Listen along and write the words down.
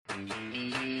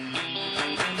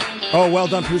Oh, well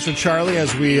done, producer Charlie,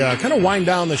 as we kind of wind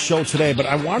down the show today. But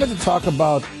I wanted to talk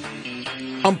about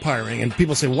umpiring. And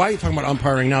people say, why are you talking about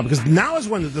umpiring now? Because now is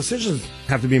when the decisions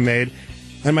have to be made.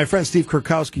 And my friend Steve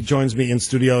Kurkowski joins me in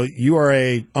studio. You are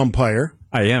a umpire.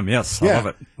 I am, yes. I love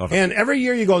it. And every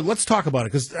year you go, let's talk about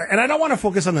it. And I don't want to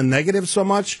focus on the negatives so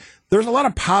much. There's a lot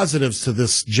of positives to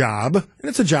this job. And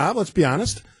it's a job, let's be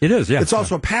honest. It is, yeah. It's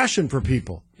also a passion for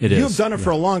people. It is. You've done it for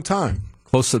a long time.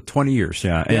 Close to 20 years,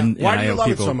 yeah. And why do you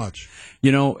love it so much?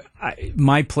 You know,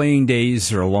 my playing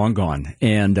days are long gone,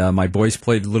 and my boys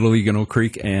played Little League in Oak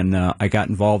Creek, and I got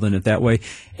involved in it that way.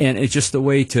 And it's just a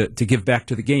way to give back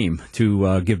to the game,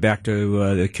 to give back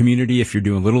to the community if you're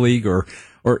doing Little League, or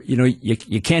you know,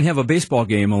 you can't have a baseball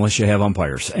game unless you have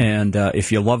umpires. And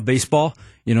if you love baseball,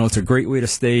 you know, it's a great way to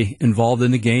stay involved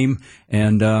in the game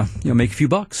and, you know, make a few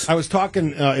bucks. I was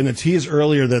talking in the tease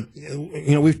earlier that,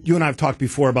 you know, you and I have talked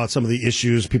before about some of the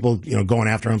issues, people, you know, going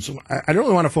after them. So I don't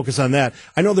really want to focus on that.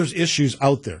 I know there's issues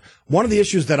out there. One of the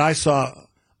issues that I saw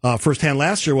firsthand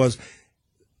last year was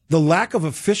the lack of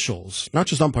officials, not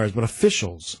just umpires, but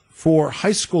officials for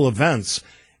high school events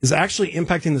is actually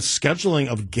impacting the scheduling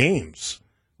of games,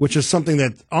 which is something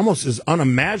that almost is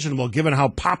unimaginable given how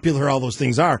popular all those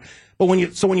things are. But when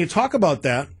you talk about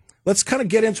that, let's kind of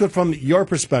get into it from your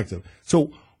perspective.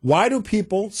 So why do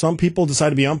some people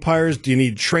decide to be umpires? Do you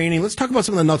need training? Let's talk about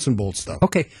some of the nuts and bolts stuff.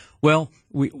 Okay. Well,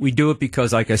 we do it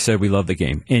because, like I said, we love the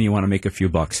game and you want to make a few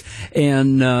bucks.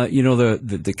 And, you know,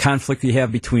 the conflict you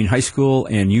have between high school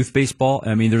and youth baseball,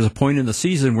 I mean, there's a point in the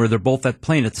season where they're both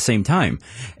playing at the same time.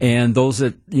 And those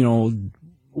that, you know,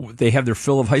 they have their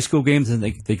fill of high school games and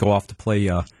they go off to play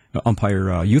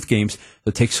umpire youth games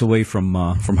that takes away from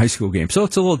high school games. So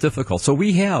it's a little difficult. So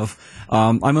we have,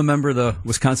 I'm a member of the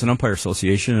Wisconsin Umpire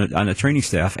Association on the training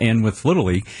staff and with Little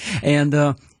League. And,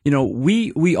 you know,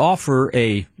 we offer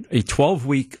a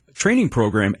 12-week training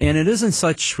program, and it isn't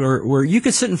such where you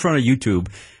could sit in front of YouTube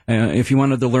if you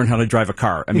wanted to learn how to drive a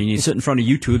car. I mean, you sit in front of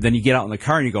YouTube, then you get out in the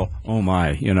car and you go, oh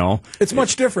my, you know. It's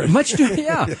much different.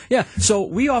 Yeah. So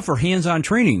we offer hands-on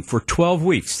training for 12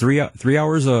 weeks, three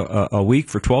hours a week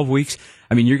for 12 weeks.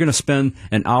 I mean, you're going to spend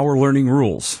an hour learning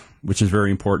rules, which is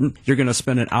very important. You're going to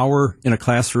spend an hour in a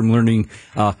classroom learning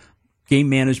game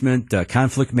management,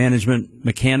 conflict management,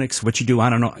 mechanics, what you do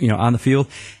on the field.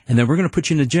 And then we're going to put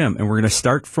you in the gym and we're going to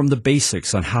start from the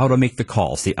basics on how to make the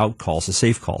calls, the out calls, the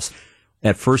safe calls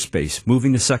at first base,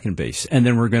 moving to second base. And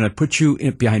then we're going to put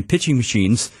you behind pitching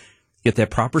machines, get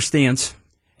that proper stance.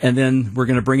 And then we're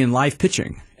going to bring in live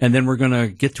pitching. And then we're going to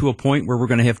get to a point where we're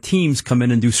going to have teams come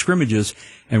in and do scrimmages.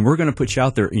 And we're going to put you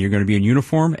out there and you're going to be in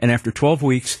uniform. And after 12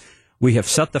 weeks, we have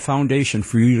set the foundation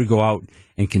for you to go out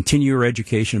and continue your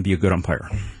education and be a good umpire.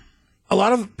 A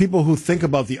lot of people who think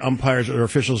about the umpires or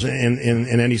officials in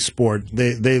any sport,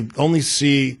 they only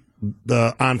see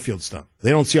the on-field stuff. They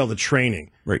don't see all the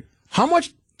training. Right. How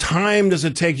much time does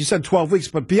it take? You said 12 weeks,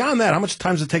 but beyond that, how much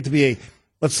time does it take to be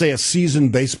let's say, a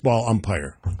seasoned baseball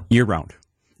umpire? Year-round.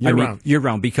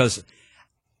 Year-round, because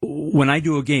when I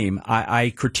do a game,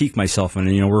 I critique myself, and,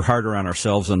 you know, we're harder on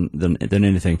ourselves than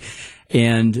anything.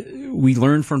 And we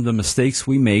learn from the mistakes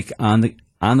we make on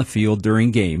the field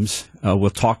during games.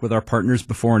 We'll talk with our partners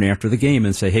before and after the game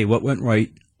and say, hey, what went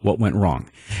right? What went wrong?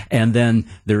 And then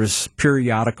there's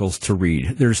periodicals to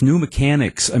read. There's new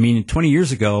mechanics. I mean, 20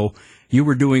 years ago, you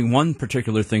were doing one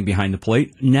particular thing behind the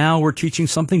plate. Now we're teaching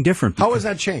something different. How has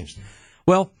that changed?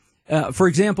 Well, for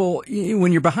example,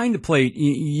 when you're behind the plate,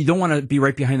 you don't want to be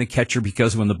right behind the catcher,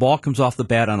 because when the ball comes off the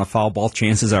bat on a foul ball,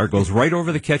 chances are it goes right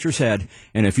over the catcher's head.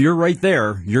 And if you're right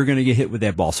there, you're going to get hit with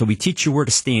that ball. So we teach you where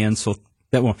to stand so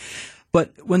that won't.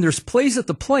 But when there's plays at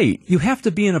the plate, you have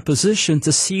to be in a position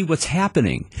to see what's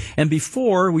happening. And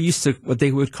before, we used to, what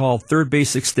they would call third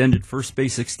base extended, first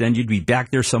base extended. You'd be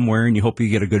back there somewhere and you hope you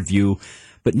get a good view.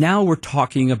 But now we're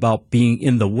talking about being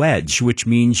in the wedge, which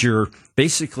means you're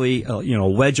basically, a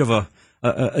wedge of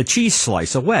a cheese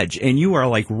slice, a wedge. And you are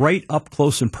like right up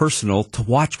close and personal to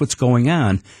watch what's going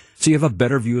on. So you have a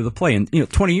better view of the play. And,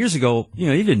 20 years ago,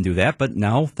 you didn't do that, but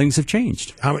now things have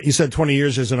changed. You said 20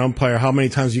 years as an umpire. How many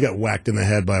times you got whacked in the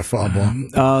head by a foul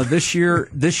ball? This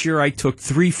year I took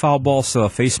 3 foul balls to a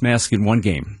face mask in one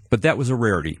game, but that was a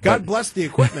rarity. God bless the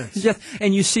equipment. Yeah,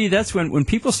 and you see, that's when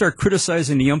people start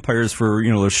criticizing the umpires for,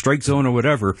 their strike zone or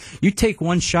whatever. You take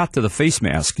one shot to the face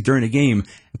mask during a game,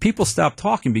 and people stop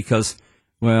talking because,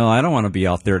 well, I don't want to be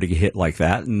out there to get hit like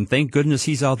that, and thank goodness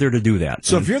he's out there to do that.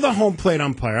 So if you're the home plate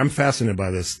umpire, I'm fascinated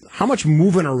by this. How much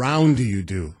moving around do you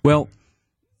do? Well,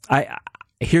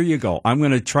 here you go. I'm going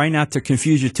to try not to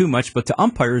confuse you too much, but to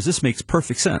umpires, this makes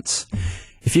perfect sense.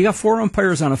 If you got 4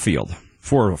 umpires on a field,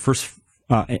 4 first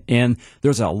and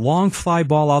there's a long fly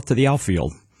ball out to the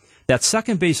outfield, that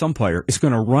second base umpire is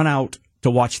going to run out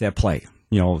to watch that play,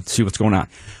 see what's going on.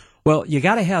 Well, you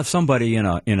got to have somebody in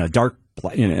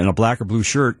a black or blue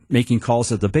shirt making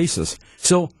calls at the bases.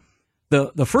 So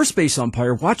the first base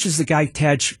umpire watches the guy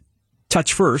touch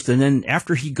first, and then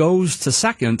after he goes to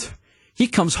second, he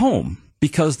comes home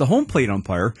because the home plate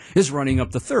umpire is running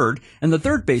up to third, and the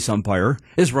third base umpire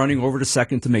is running over to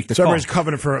second to make the call. Everybody's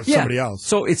covering for somebody else.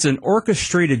 So it's an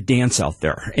orchestrated dance out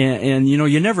there, and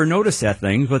you never notice that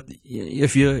thing, but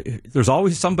there's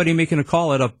always somebody making a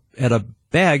call at a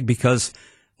bag because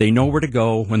they know where to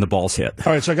go when the ball's hit.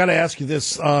 All right, so I got to ask you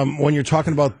this: when you're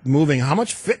talking about moving, how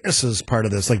much fitness is part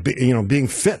of this? Like, being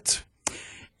fit.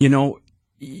 You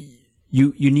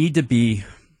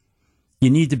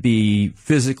need to be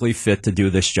physically fit to do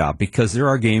this job because there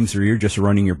are games where you're just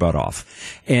running your butt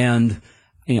off. And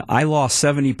I lost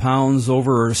 70 pounds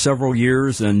over several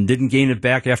years and didn't gain it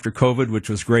back after COVID, which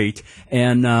was great.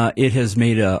 And it has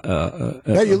made a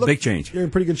big change. You're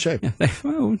in pretty good shape. Yeah,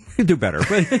 well, we could do better.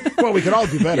 But well, we could all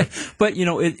do better. Yeah, but,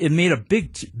 it made a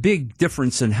big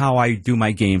difference in how I do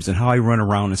my games and how I run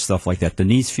around and stuff like that. The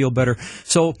knees feel better.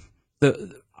 So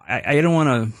I don't want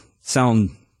to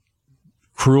sound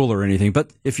cruel or anything, but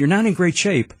if you're not in great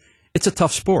shape, it's a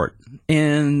tough sport.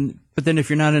 But then if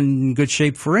you're not in good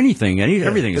shape for anything,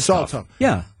 everything is tough. It's all tough.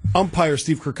 Yeah. Umpire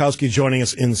Steve Kurkowski joining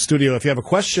us in studio. If you have a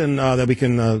question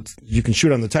that you can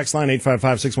shoot on the text line,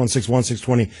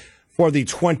 855-616-1620 for the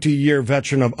 20-year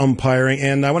veteran of umpiring.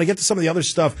 And I want to get to some of the other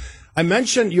stuff. You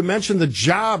mentioned the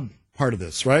job part of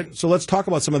this, right? So let's talk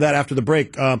about some of that after the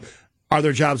break. Are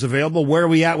there jobs available? Where are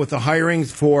we at with the hiring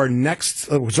for next?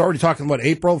 We're already talking about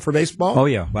April for baseball. Oh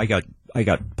yeah, I got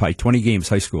probably 20 games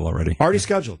high school already. Already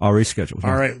scheduled. Yeah. All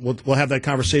right, we'll have that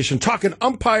conversation. Talking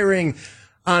umpiring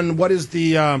on what is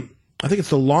the I think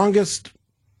it's the longest.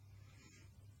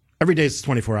 Every day is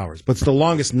 24 hours, but it's the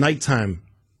longest nighttime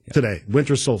today.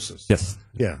 Winter solstice. Yes.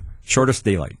 Yeah. Shortest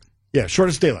daylight. Yeah,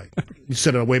 shortest daylight. You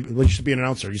said you should be an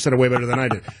announcer. You said it way better than I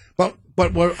did. But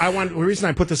the reason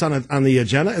I put this on the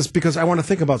agenda is because I want to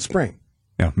think about spring.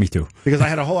 Yeah, me too. Because I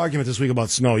had a whole argument this week about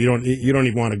snow. You don't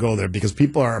even want to go there because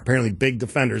people are apparently big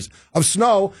defenders of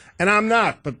snow, and I'm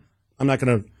not. But I'm not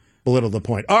going to belittle the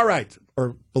point. All right,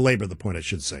 or belabor the point, I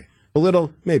should say.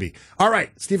 Belittle, maybe. All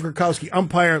right, Steve Kurkowski,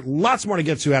 umpire. Lots more to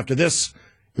get to after this.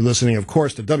 You're listening, of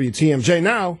course, to WTMJ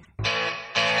now.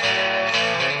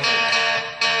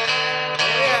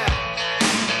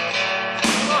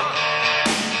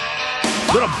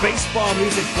 Little baseball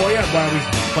music for you. Why are we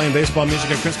playing baseball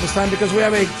music at Christmas time? Because we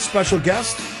have a special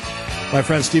guest, my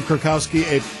friend Steve Kurkowski,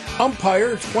 a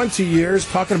umpire, 20 years,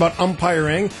 talking about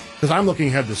umpiring. Because I'm looking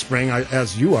ahead to spring,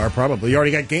 as you are probably. You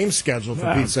already got games scheduled,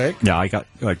 for Pete's sake. Yeah, I got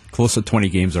close to 20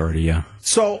 games already, yeah.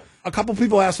 So a couple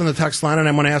people asked on the text line, and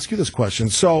I want to ask you this question.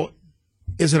 So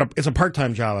it's a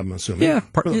part-time job, I'm assuming? Yeah.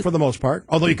 For the most part.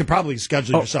 Although you could probably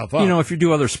schedule yourself up. If you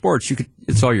do other sports,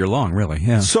 it's all year long, really,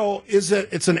 yeah. So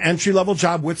it's an entry-level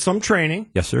job with some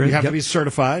training? Yes, sir. You have to be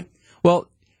certified? Well,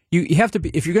 you have to be,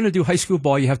 if you're going to do high school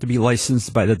ball, you have to be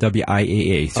licensed by the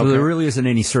WIAA. So there really isn't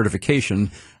any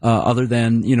certification other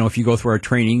than, if you go through our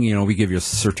training, we give you a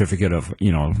certificate of,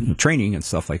 training and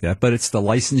stuff like that. But it's the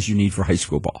license you need for high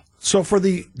school ball. So for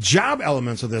the job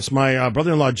elements of this, my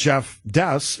brother-in-law, Jeff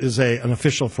Dess, is an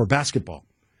official for basketball.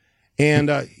 And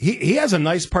he has a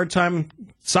nice part-time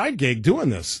side gig doing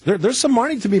this. There's some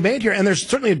money to be made here, and there's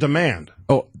certainly a demand.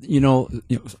 Oh,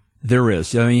 there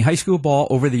is. I mean, high school ball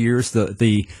over the years,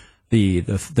 the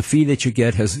fee that you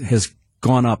get has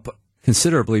gone up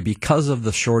considerably because of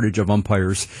the shortage of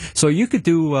umpires. So you could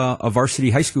do a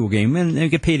varsity high school game and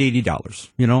get paid $80.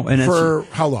 And for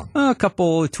how long? A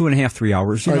couple, 2.5, 3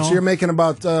 hours. All right, so you're making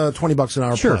about $20 an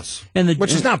hour plus,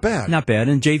 which is not bad. Not bad.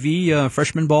 And JV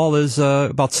freshman ball is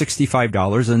about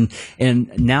 $65,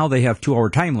 and now they have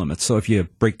 2-hour time limits. So if you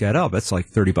break that up, it's like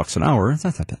 $30 an hour. It's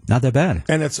not that bad.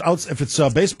 And if it's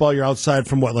baseball, you're outside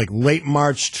from what, like late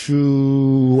March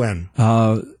to when?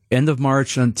 End of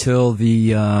March until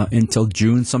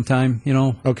June sometime,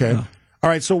 Okay. All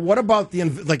right. So what about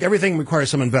everything requires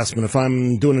some investment. If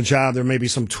I'm doing a job, there may be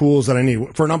some tools that I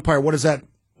need. For an umpire, what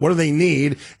do they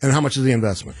need, and how much is the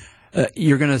investment?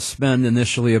 You're going to spend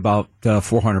initially about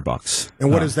 $400.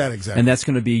 And what is that exactly? And that's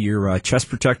going to be your chest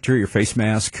protector, your face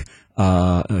mask,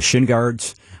 shin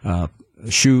guards,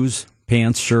 shoes,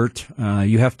 pants, shirt.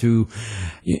 You have to,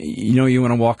 you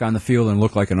want to walk on the field and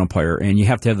look like an umpire, and you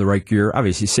have to have the right gear.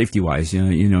 Obviously, safety-wise, you're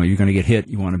going to get hit.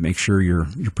 You want to make sure you're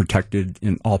protected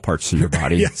in all parts of your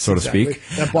body, yes, so to speak.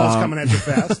 That ball's coming at you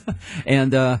fast.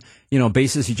 And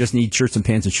bases, you just need shirts and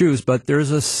pants and shoes. But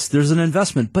there's an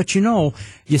investment. But you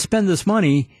spend this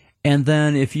money, And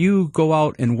then if you go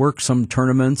out and work some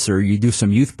tournaments or you do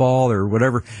some youth ball or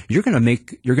whatever, you're going to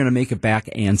make it back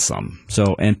and some.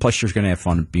 So, and plus you're going to have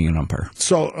fun being an umpire.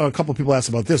 So a couple of people asked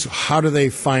about this. How do they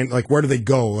find, like, where do they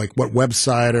go? Like what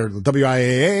website or the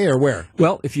WIAA or where?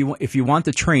 Well, if you want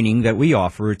the training that we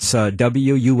offer, it's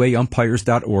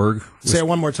WUAumpires.org. Say it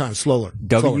one more time, slower.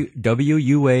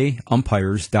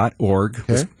 WUAumpires.org,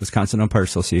 Okay. Wisconsin Umpire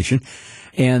Association.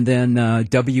 And then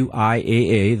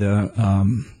WIAA,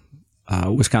 the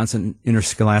Wisconsin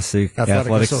Interscholastic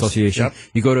Athletic Association. Yep.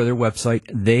 You go to their website.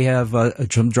 They have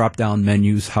some drop-down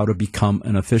menus how to become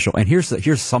an official. And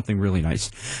here's something really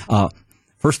nice.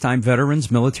 First-time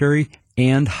veterans, military,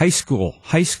 and high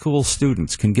school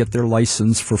students can get their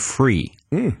license for free.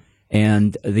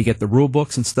 And they get the rule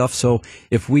books and stuff. So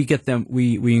if we get them,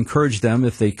 we encourage them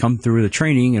if they come through the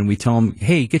training and we tell them,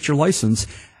 hey, get your license.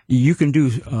 You can do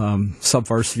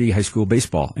sub-varsity high school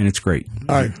baseball, and it's great.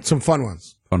 All right, some fun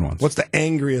ones. What's the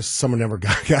angriest someone ever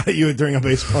got at you during a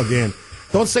baseball game?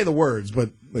 Don't say the words, but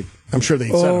like I'm sure they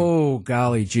said them. Oh,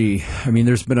 golly gee. I mean,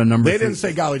 there's been a number. They didn't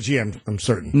say golly gee, I'm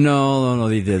certain. No,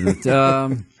 they didn't.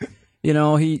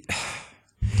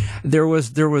 There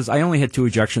was. I only had 2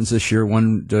 ejections this year.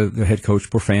 One, the head coach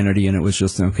profanity, and it was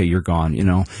just okay. You're gone.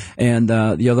 And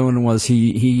the other one was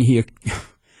he.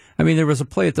 I mean, there was a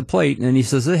play at the plate, and he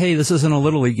says, "Hey, this isn't a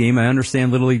Little League game. I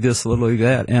understand Little League this, Little League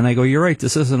that." And I go, "You're right.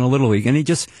 This isn't a Little League." And he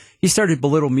started to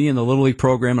belittle me in the Little League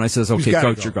program, and I says, "Okay,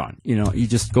 coach, you're gone. You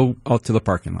just go out to the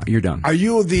parking lot. You're done." Are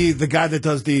you the guy that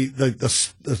does the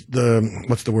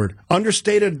what's the word?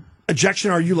 Understated ejection?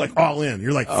 Or are you like all in?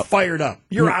 You're like fired up.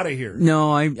 You're out of here.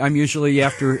 No, I'm usually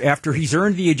after he's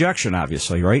earned the ejection,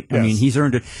 obviously, right? Yes. I mean, he's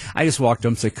earned it. I just walked up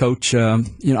and said, "Coach, I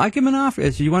give him an offer.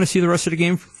 Do you want to see the rest of the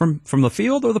game from the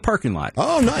field or the parking lot?"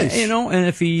 Oh, nice. And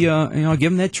if he,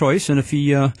 give him that choice, and if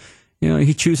he,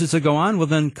 he chooses to go on, well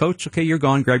then, Coach, okay, you're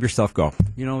gone. Grab your stuff, go.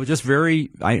 Just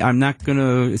very. I'm not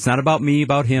gonna. It's not about me,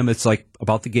 about him. It's like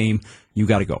about the game. You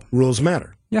got to go. Rules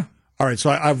matter. Yeah. All right. So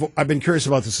I've been curious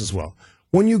about this as well.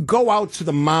 When you go out to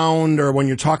the mound or when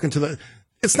you're talking to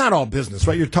it's not all business,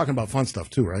 right? You're talking about fun stuff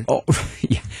too, right? Oh,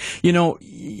 yeah.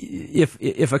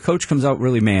 If a coach comes out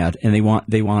really mad and they want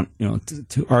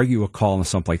to argue a call and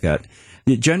something like that,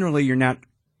 generally you're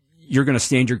going to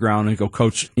stand your ground and go,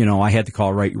 "Coach, I had the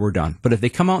call right. We're done." But if they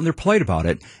come out and they're polite about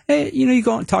it, hey, you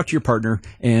go out and talk to your partner,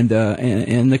 and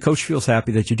the coach feels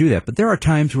happy that you do that. But there are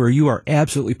times where you are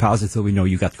absolutely positively know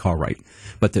you got the call right.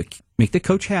 But to make the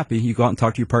coach happy, you go out and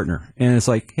talk to your partner, and it's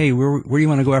like, hey, where do you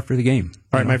want to go after the game?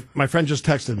 All right, my friend just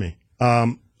texted me.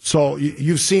 So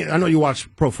you've seen, I know you watch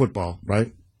pro football,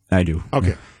 right? I do. Okay.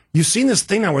 Yeah. You've seen this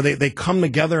thing now where they come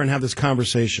together and have this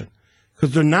conversation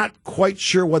because they're not quite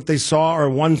sure what they saw, or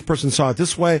one person saw it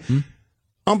this way. Mm-hmm.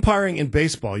 Umpiring in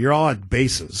baseball, you're all at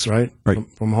bases, right? Right.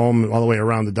 From home all the way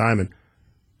around the diamond.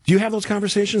 Do you have those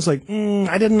conversations? Like,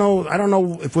 I didn't know. I don't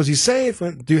know if was he safe.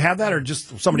 Do you have that, or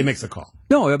just somebody makes the call?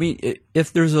 No, I mean,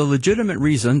 if there's a legitimate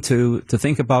reason to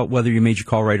think about whether you made your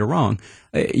call right or wrong,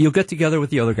 you'll get together with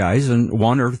the other guys and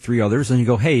 1 or 3 others, and you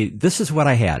go, "Hey, this is what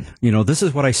I had. This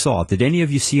is what I saw. Did any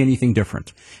of you see anything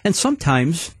different?" And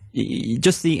sometimes,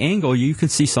 just the angle, you can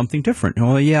see something different.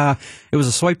 Oh, yeah, it was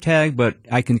a swipe tag, but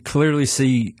I can clearly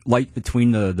see light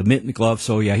between the mitt and the glove.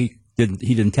 So yeah, he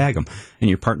didn't tag him. And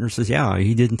your partner says, yeah,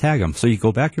 he didn't tag him. So you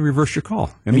go back and reverse your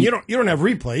call. I mean, you don't have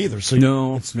replay either. So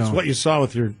no, it's what you saw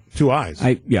with your 2 eyes.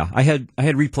 I had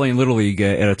replay in Little League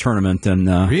at a tournament, and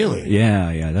really,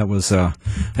 yeah, that was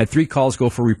had 3 calls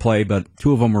go for replay, but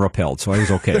 2 of them were upheld, so I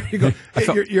was okay. There you go.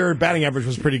 Hey, your batting average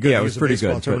was pretty good. Yeah, it was pretty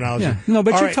good. Terminology. But, yeah. No,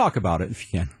 but All you right. talk about it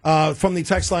if you can. From the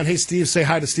text line, hey Steve, say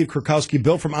hi to Steve Kurkowski.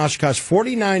 Bill from Oshkosh,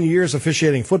 49 years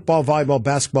officiating football, volleyball,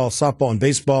 basketball, softball, and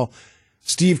baseball.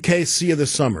 Steve K, see you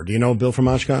this summer. Do you know Bill from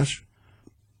Oshkosh?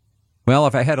 Well,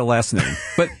 if I had a last name.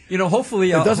 But, hopefully...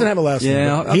 It doesn't have a last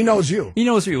name. He knows you. He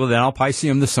knows me. Well, then I'll probably see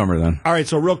him this summer then. All right,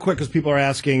 so real quick, because people are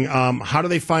asking, how do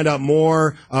they find out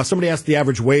more? Somebody asked the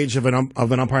average wage of an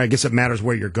umpire. I guess it matters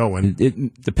where you're going.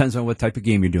 It depends on what type of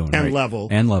game you're doing. And right? level.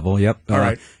 And level, yep. All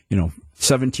right.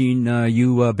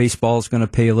 17U baseball is going to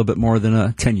pay a little bit more than a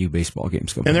 10U baseball game.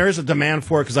 And there is a demand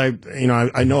for it because I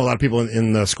know a lot of people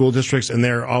in the school districts, and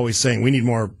they're always saying we need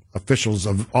more officials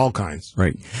of all kinds.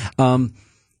 Right.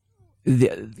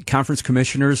 The conference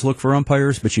commissioners look for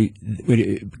umpires, but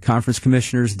conference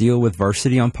commissioners deal with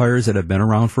varsity umpires that have been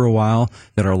around for a while,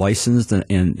 that are licensed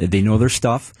and they know their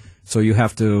stuff. So you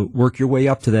have to work your way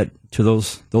up to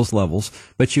those levels.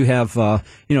 But you have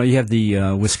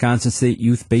the Wisconsin State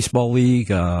Youth Baseball League.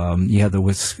 You have the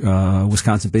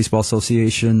Wisconsin Baseball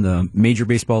Association, the Major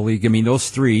Baseball League. I mean,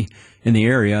 those 3 in the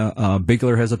area.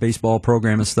 Bigler has a baseball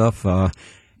program and stuff.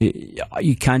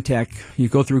 You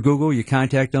go through Google, you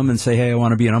contact them and say, hey, I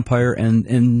want to be an umpire,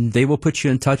 and they will put you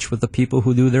in touch with the people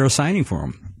who do their assigning for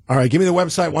them. All right, give me the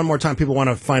website one more time. People want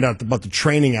to find out about the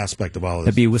training aspect of all of this.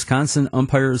 It'd be Wisconsin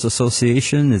Umpires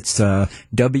Association. It's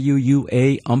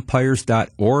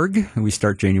WUAumpires.org, and we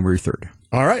start January 3rd.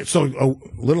 All right, so a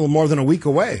little more than a week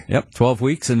away. Yep, 12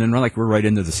 weeks, and then we're right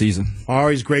into the season.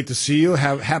 Always great to see you.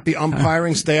 Have happy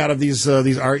umpiring. Stay out of these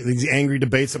angry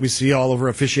debates that we see all over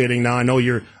officiating now. I know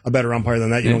you're a better umpire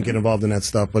than that. You don't get involved in that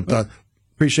stuff, but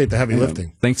appreciate the heavy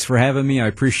lifting. Thanks for having me. I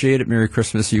appreciate it. Merry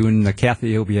Christmas. You and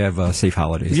Kathy, hope you have safe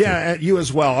holidays. Yeah, you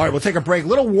as well. All right, we'll take a break. A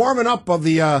little warming up of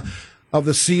the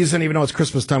season, even though it's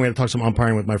Christmas time. We had to talk some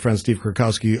umpiring with my friend Steve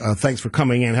Kurkowski. Thanks for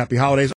coming in. Happy holidays.